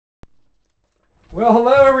Well,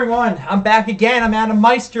 hello everyone. I'm back again. I'm Adam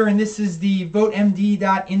Meister, and this is the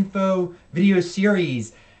VoteMd.info video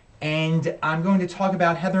series. And I'm going to talk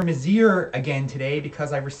about Heather Mizeur again today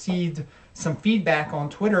because I received some feedback on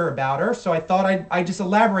Twitter about her. So I thought I'd just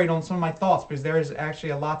elaborate on some of my thoughts because there is actually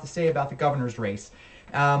a lot to say about the governor's race.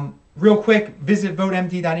 Real quick, visit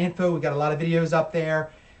VoteMd.info. We've got a lot of videos up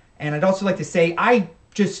there. And I'd also like to say,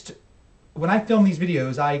 when I film these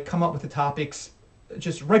videos, I come up with the topics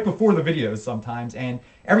just right before the videos sometimes, and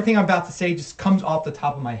everything I'm about to say just comes off the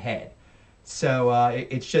top of my head. So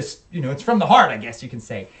it's just, it's from the heart, I guess you can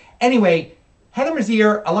say. Anyway, Heather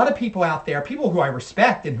Mizeur, a lot of people out there, people who I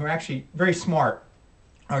respect and who are actually very smart,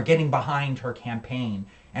 are getting behind her campaign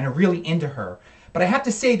and are really into her. But I have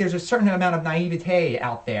to say there's a certain amount of naivete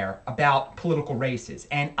out there about political races.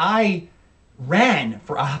 And I ran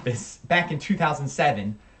for office back in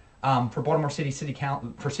 2007 for Baltimore City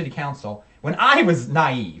Council when I was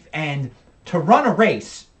naive. And to run a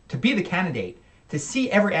race, to be the candidate, to see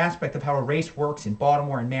every aspect of how a race works in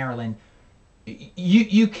Baltimore and Maryland,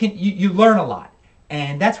 you learn a lot.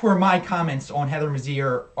 And that's where my comments on Heather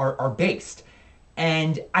Mizeur are based.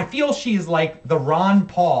 And I feel she's like the Ron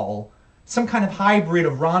Paul, some kind of hybrid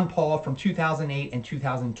of Ron Paul from 2008 and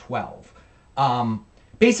 2012.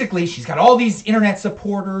 Basically, she's got all these internet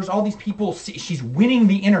supporters, all these people. She's winning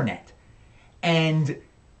the internet. And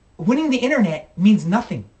winning the internet means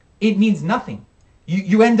nothing. It means nothing.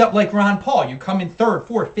 You end up like Ron Paul. You come in third,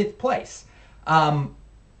 fourth, fifth place.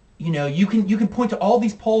 You can point to all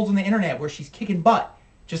these polls on the internet where she's kicking butt,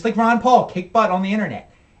 just like Ron Paul kicked butt on the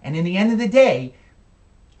internet. And in the end of the day,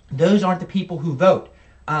 those aren't the people who vote.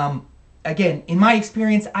 Again, in my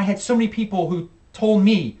experience, I had so many people who told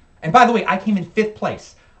me, and by the way, I came in fifth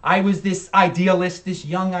place. I was this idealist, this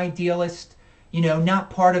young idealist,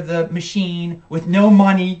 not part of the machine, with no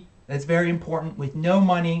money. That's very important, with no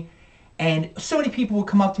money. And so many people would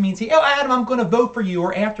come up to me and say, "Oh, Adam, I'm going to vote for you."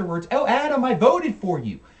 Or afterwards, "Oh, Adam, I voted for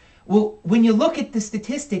you." Well, when you look at the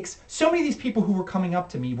statistics, so many of these people who were coming up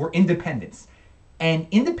to me were independents. And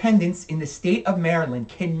independents in the state of Maryland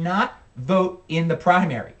cannot vote in the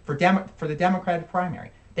primary, for the Democratic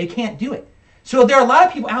primary. They can't do it. So there are a lot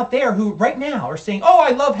of people out there who right now are saying, "Oh,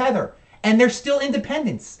 I love Heather," and they're still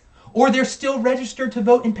independents, or they're still registered to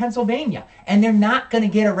vote in Pennsylvania, and they're not going to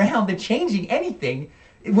get around to changing anything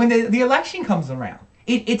when the election comes around.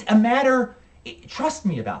 It's a matter, trust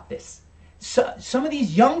me about this. So, some of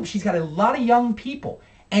these she's got a lot of young people,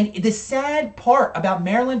 and the sad part about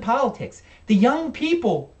Maryland politics, the young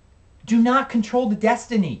people do not control the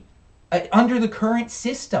destiny under the current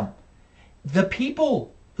system. The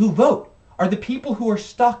people who vote are the people who are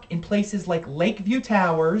stuck in places like Lakeview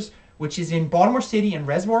Towers, which is in Baltimore City and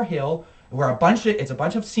Reservoir Hill, where it's a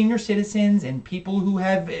bunch of senior citizens and people who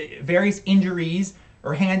have various injuries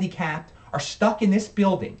or handicapped are stuck in this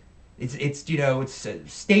building. It's a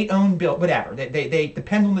state-owned building, whatever. They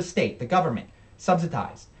depend on the state, the government,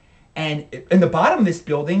 subsidized. And in the bottom of this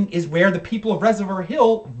building is where the people of Reservoir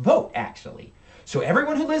Hill vote, actually. So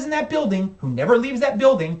everyone who lives in that building, who never leaves that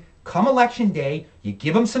building, come election day, you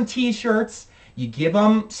give them some t-shirts, you give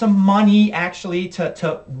them some money actually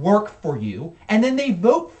to work for you, and then they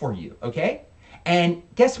vote for you, okay? And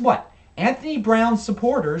guess what? Anthony Brown's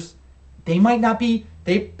supporters, they might not be,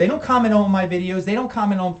 they don't comment on my videos, they don't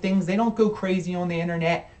comment on things, they don't go crazy on the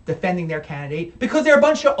internet defending their candidate because they're a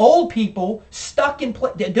bunch of old people stuck in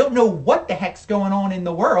place, they don't know what the heck's going on in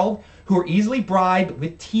the world, who are easily bribed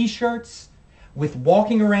with t-shirts, with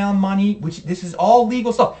walking around money, which this is all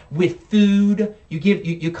legal stuff, with food.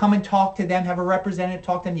 You come and talk to them, have a representative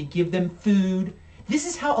talk to them, you give them food. This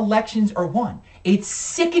is how elections are won. It's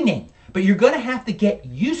sickening, but you're going to have to get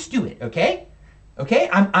used to it, okay? Okay?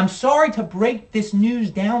 I'm sorry to break this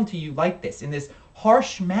news down to you like this, in this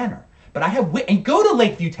harsh manner. But and go to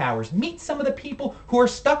Lakeview Towers, meet some of the people who are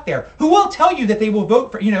stuck there, who will tell you that they will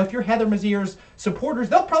vote for, if you're Heather Mizeur's supporters,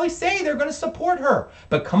 they'll probably say they're going to support her.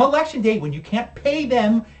 But come election day, when you can't pay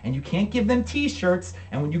them, and you can't give them t-shirts,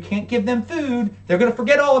 and when you can't give them food, they're going to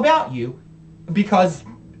forget all about you, because,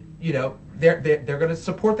 they're going to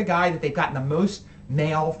support the guy that they've gotten the most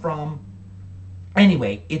mail from.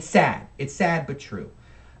 Anyway, it's sad. It's sad, but true.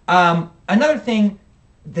 Another thing,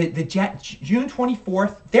 the June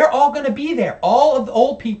 24th, they're all going to be there. All of the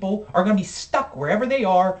old people are going to be stuck wherever they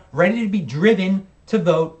are, ready to be driven to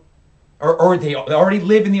vote, or they already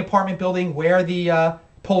live in the apartment building where the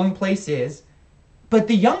polling place is. But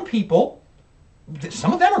the young people,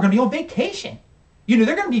 some of them are going to be on vacation. They're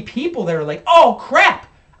going to be people that are like, "Oh crap,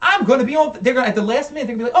 I'm going to be on," they're going to, at the last minute,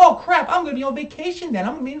 they're going to be like, "Oh crap, I'm going to be on vacation then,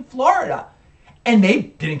 I'm going to be in Florida." And they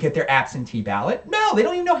didn't get their absentee ballot. No, they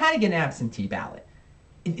don't even know how to get an absentee ballot.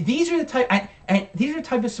 These are the type, And these are the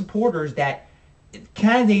type of supporters that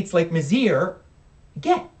candidates like Mizeur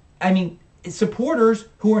get. I mean, supporters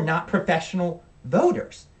who are not professional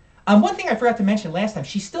voters. One thing I forgot to mention last time,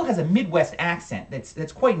 she still has a Midwest accent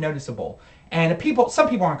that's quite noticeable. And some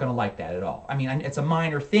people aren't going to like that at all. I mean, it's a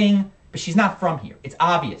minor thing, but she's not from here. It's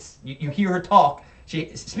obvious. You hear her talk,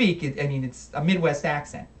 speak. I mean, it's a Midwest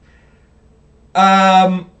accent.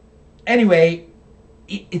 Anyway,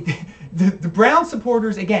 the Brown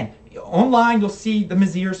supporters, again, online you'll see the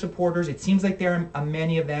Mizeur supporters. It seems like there are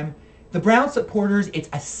many of them. The Brown supporters, it's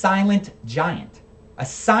a silent giant.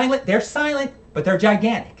 They're silent, but they're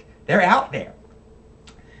gigantic. They're out there.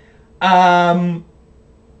 I'm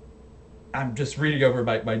just reading over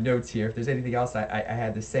my notes here. If there's anything else I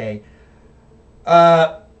had to say.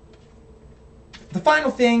 The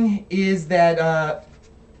final thing is that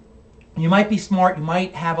you might be smart, you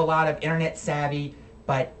might have a lot of internet savvy,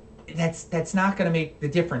 but that's not going to make the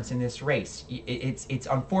difference in this race. It's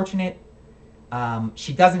unfortunate.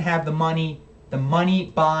 She doesn't have the money. The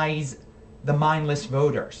money buys the mindless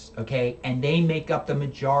voters, okay? And they make up the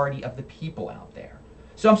majority of the people out there.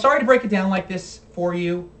 So I'm sorry to break it down like this for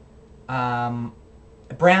you. Brown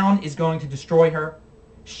is going to destroy her.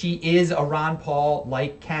 She is a Ron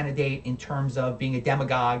Paul-like candidate in terms of being a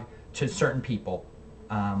demagogue to certain people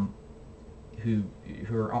who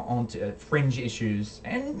are on to fringe issues,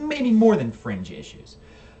 and maybe more than fringe issues.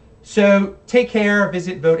 So take care.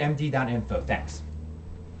 Visit VoteMd.info. Thanks.